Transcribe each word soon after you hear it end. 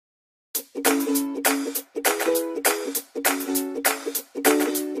Hello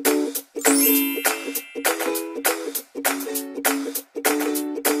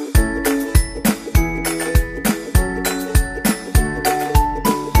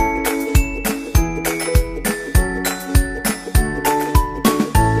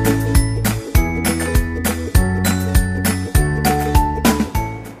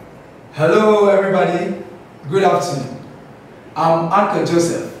everybody, good afternoon. I'm Uncle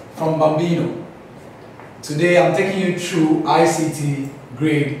Joseph from Bambino. Today I'm taking you through ICT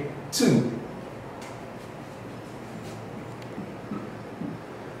Grade 2.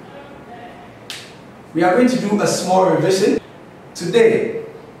 We are going to do a small revision. Today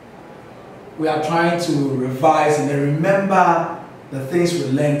we are trying to revise and then remember the things we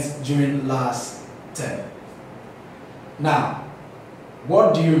learned during last term. Now,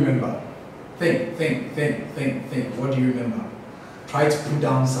 what do you remember? Think. What do you remember? Try to put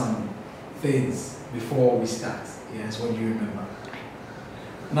down some things before we start. Yes, what do you remember?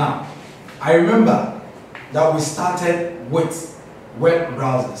 Now, I remember that we started with web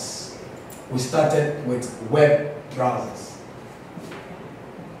browsers. We started with web browsers.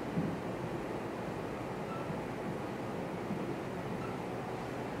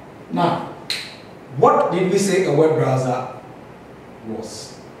 Now, what did we say a web browser was?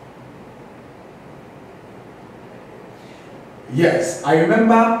 Yes, I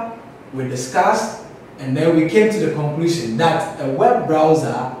remember we discussed and then we came to the conclusion that a web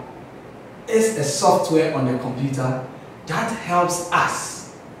browser is a software on the computer that helps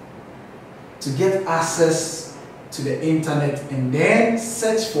us to get access to the internet and then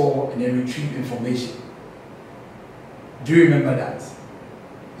search for and then retrieve information. Do you remember that?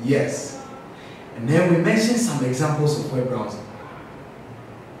 Yes. And then we mentioned some examples of web browser.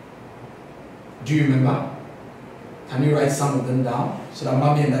 Do you remember? Can you write some of them down so that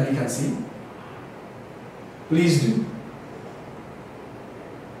mommy and daddy can see? Please do.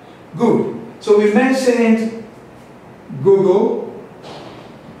 Good. So we mentioned Google,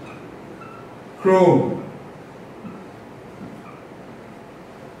 Chrome.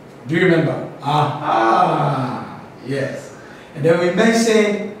 Do you remember? Aha! Yes. And then we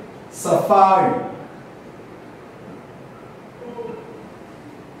mentioned Safari.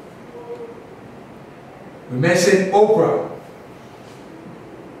 We mentioned Opera.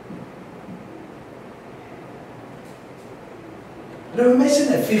 And then we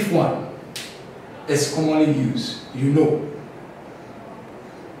mentioned a fifth one. It's commonly used, you know.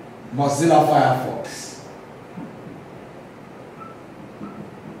 Mozilla Firefox.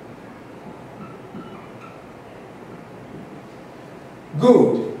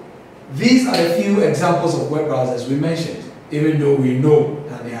 Good. These are a few examples of web browsers we mentioned, even though we know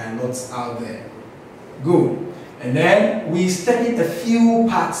that there are lots out there. Good. And then we studied a few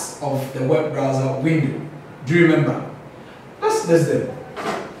parts of the web browser window. Do you remember? Let's list them.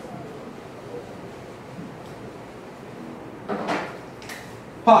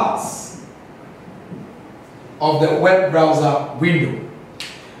 Parts of the web browser window.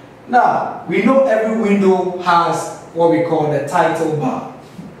 Now, we know every window has what we call the title bar.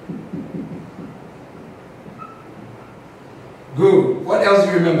 Good. What else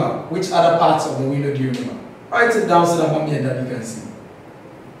do you remember? Which other parts of the window do you remember? Write it down so that mommy and daddy can see.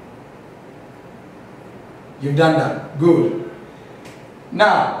 You've done that. Good.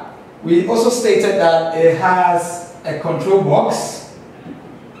 Now, we also stated that it has a control box.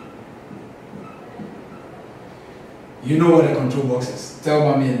 You know what a control box is. Tell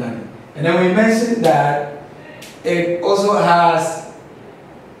mommy and daddy. And then we mentioned that it also has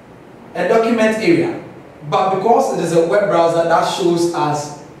a document area. But because it is a web browser that shows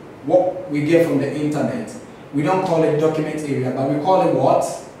us what we get from the internet, we don't call it document area, but we call it what?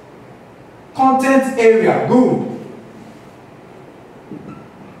 Content area. Good.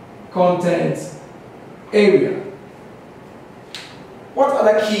 Content area. What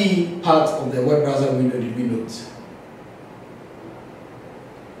other key part of the web browser window did we note?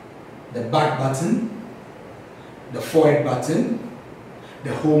 The back button, the forward button,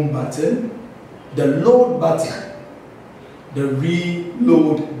 the home button, the load button, the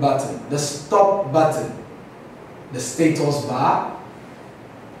reload button, the stop button, the status bar.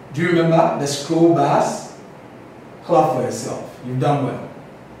 Do you remember the scroll bars? Clap for yourself. You've done well.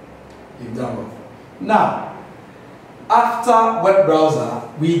 You've done well. Now, after web browser,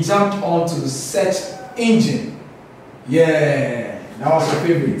 we jumped on to search engine. Yeah, that was your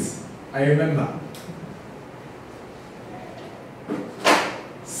favorite. I remember.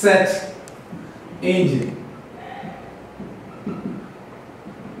 Search engine.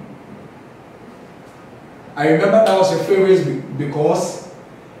 I remember that was your favorite because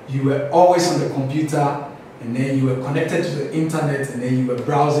you were always on the computer, and then you were connected to the internet, and then you were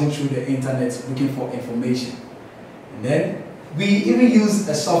browsing through the internet looking for information. And then we even use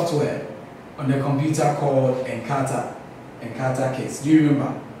a software on the computer called Encarta Kits. Do you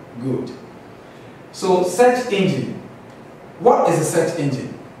remember? Good. So search engine. What is a search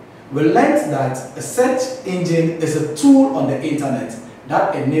engine? We learned that a search engine is a tool on the internet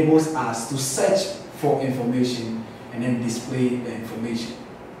that enables us to search for information and then display the information.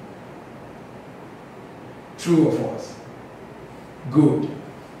 True or false? Good.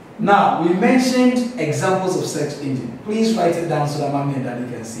 Now, we mentioned examples of search engine. Please write it down so that mommy and daddy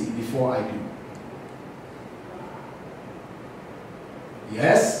can see before I do.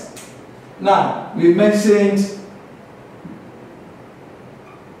 Yes? Now, we mentioned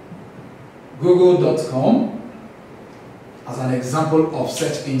Google.com as an example of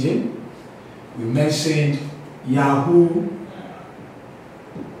search engine. We mentioned Yahoo.com.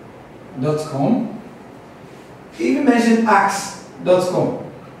 We even mentioned Axe.com.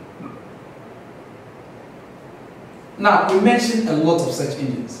 Now, we mentioned a lot of search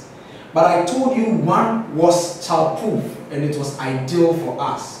engines, but I told you one was child-proof and it was ideal for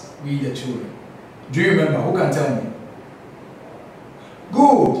us, we the children. Do you remember? Who can tell me?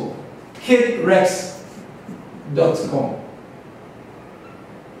 Good. KidRex.com.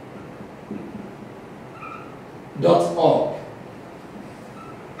 .org.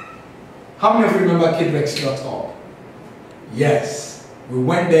 How many of you remember KidRex.org? Yes. We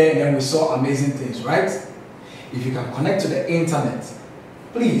went there and then we saw amazing things, right? If you can connect to the internet,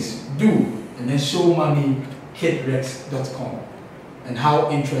 please do, and then show mommy KidRex.com and how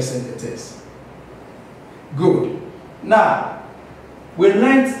interesting it is. Good. Now, we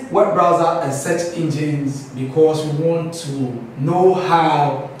learned web browser and search engines because we want to know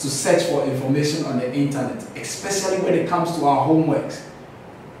how to search for information on the internet, especially when it comes to our homeworks.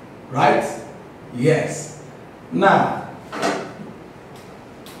 Right? Yes. Now,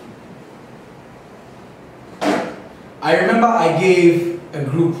 I remember I gave a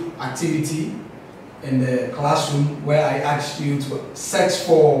group activity in the classroom where I asked you to search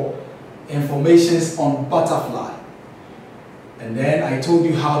for information on butterfly. And then I told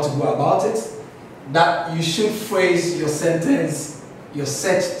you how to go about it. That you should phrase your sentence, your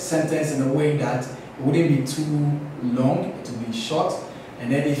search sentence in a way that it wouldn't be too long, it would be short.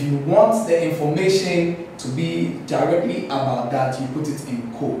 And then if you want the information to be directly about that, you put it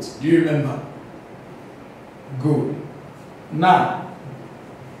in quotes. Do you remember? Good. Now,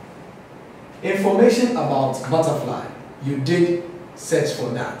 information about butterfly, you did search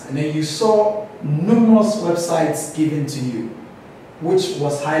for that. And then you saw numerous websites given to you, which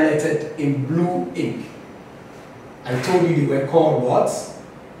was highlighted in blue ink. I told you they were called what?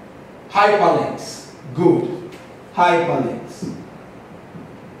 Hyperlinks. Good. Hyperlinks.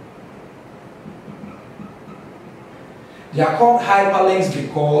 They are called hyperlinks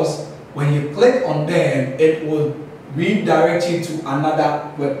because when you click on them, it will redirect you to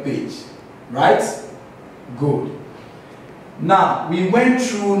another web page. Right? Good. Now, we went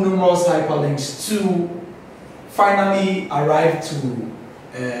through numerous hyperlinks to finally arrive to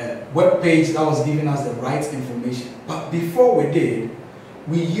a web page that was giving us the right information. But before we did,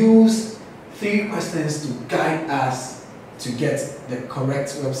 we used 3 questions to guide us to get the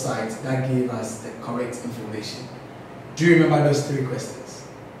correct website that gave us the correct information. Do you remember those 3 questions?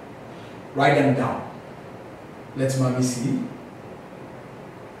 Write them down. Let mommy see.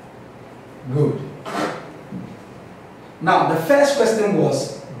 Good. Now, the first question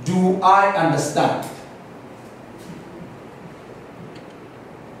was, do I understand?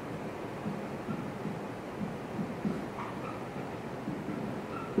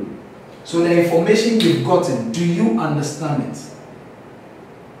 So the information you've gotten, do you understand it?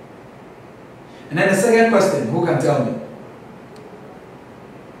 And then the second question, who can tell me?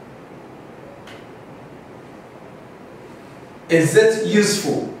 Is it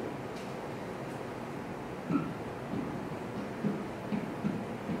useful?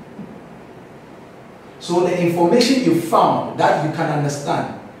 So the information you found that you can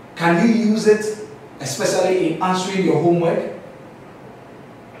understand, can you use it, especially in answering your homework?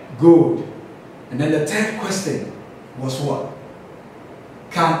 Good. And then the third question was what?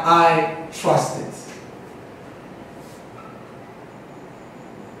 Can I trust it?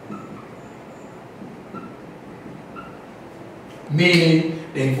 Meaning,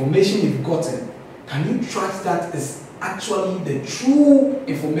 the information you've gotten, can you trust that is actually the true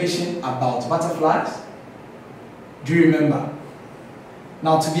information about butterflies? Do you remember?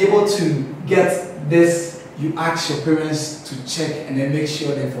 Now, to be able to get this, you ask your parents to check and then make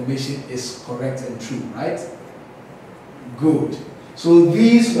sure the information is correct and true, right? Good. So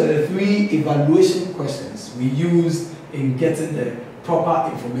these were the 3 evaluation questions we used in getting the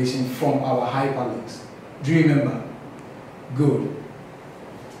proper information from our hyperlinks. Do you remember? Good.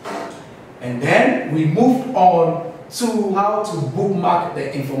 And then we moved on to how to bookmark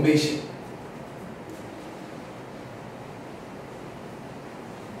the information.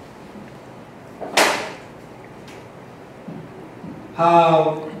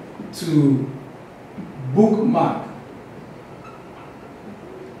 How to bookmark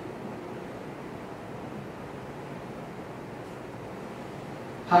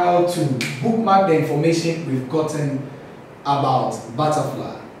the information we've gotten about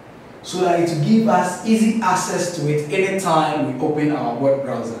Butterfly, so that it will give us easy access to it anytime we open our web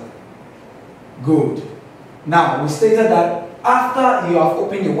browser. Good. Now, we stated that after you have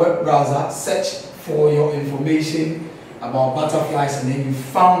opened your web browser, search for your information about butterflies, and then you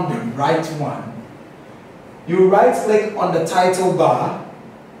found the right one. You right click on the title bar,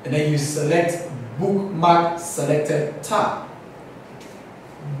 and then you select Bookmark Selected tab.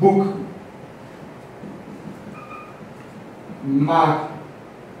 Bookmark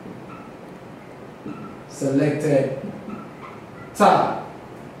Selected tab.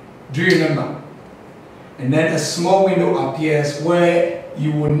 Do you remember? And then a small window appears where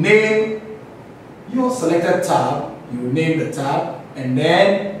you will name your selected tab. You will name the tab, and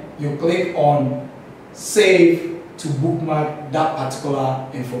then you click on Save to bookmark that particular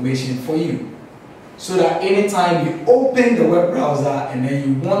information for you, so that anytime you open the web browser and then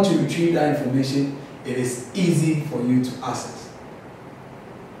you want to retrieve that information, it is easy for you to access.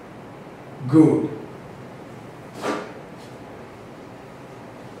 Good.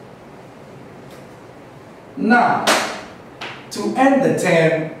 Now, to end the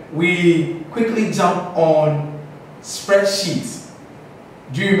term, we quickly jump on spreadsheets.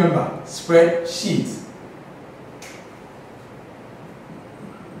 Do you remember spreadsheets?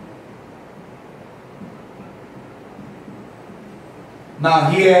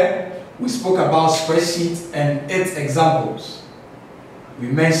 Now here we spoke about spreadsheets and its examples. We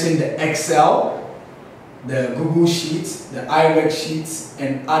mentioned the Excel, the Google Sheets, the iWork Sheets,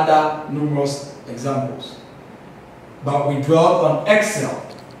 and other numerous examples. But we dwelled on Excel.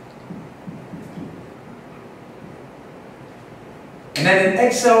 And then in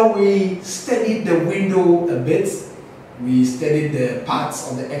Excel, we studied the window a bit. We studied the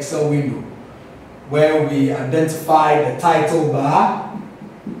parts of the Excel window, where we identified the title bar,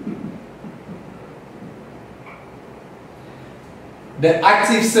 the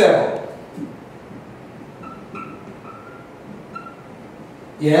active cell.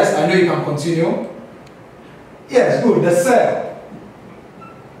 Yes, I know you can continue. Yes, good, the cell.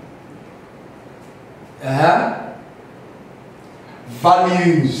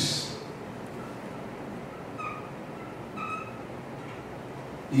 Values.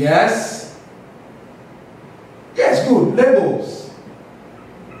 Yes. Yes, good. Labels.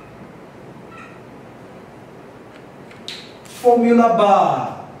 Formula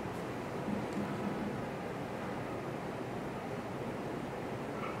bar.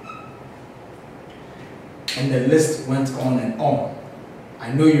 And the list went on and on.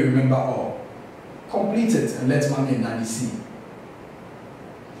 I know you remember all. Complete it and let mommy and daddy see.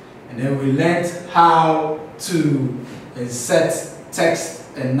 And then we learned how to insert text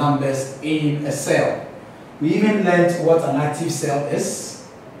and numbers in a cell. We even learned what an active cell is.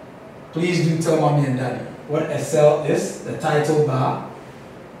 Please do tell mommy and daddy what a cell is, the title bar,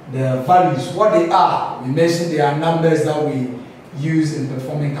 the values, what they are. We mentioned they are numbers that we use in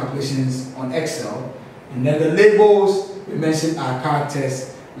performing calculations on Excel. And then the labels we mentioned are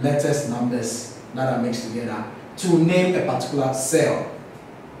characters, letters, numbers that are mixed together to name a particular cell.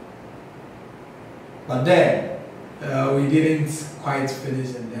 But then we didn't quite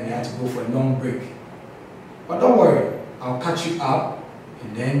finish, and then we had to go for a long break. But don't worry, I'll catch you up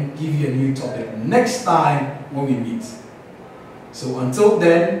and then give you a new topic next time when we meet. So until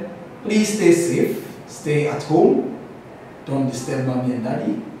then, please stay safe, stay at home, don't disturb mommy and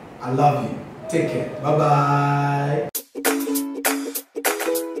daddy. I love you. Take care. Bye bye.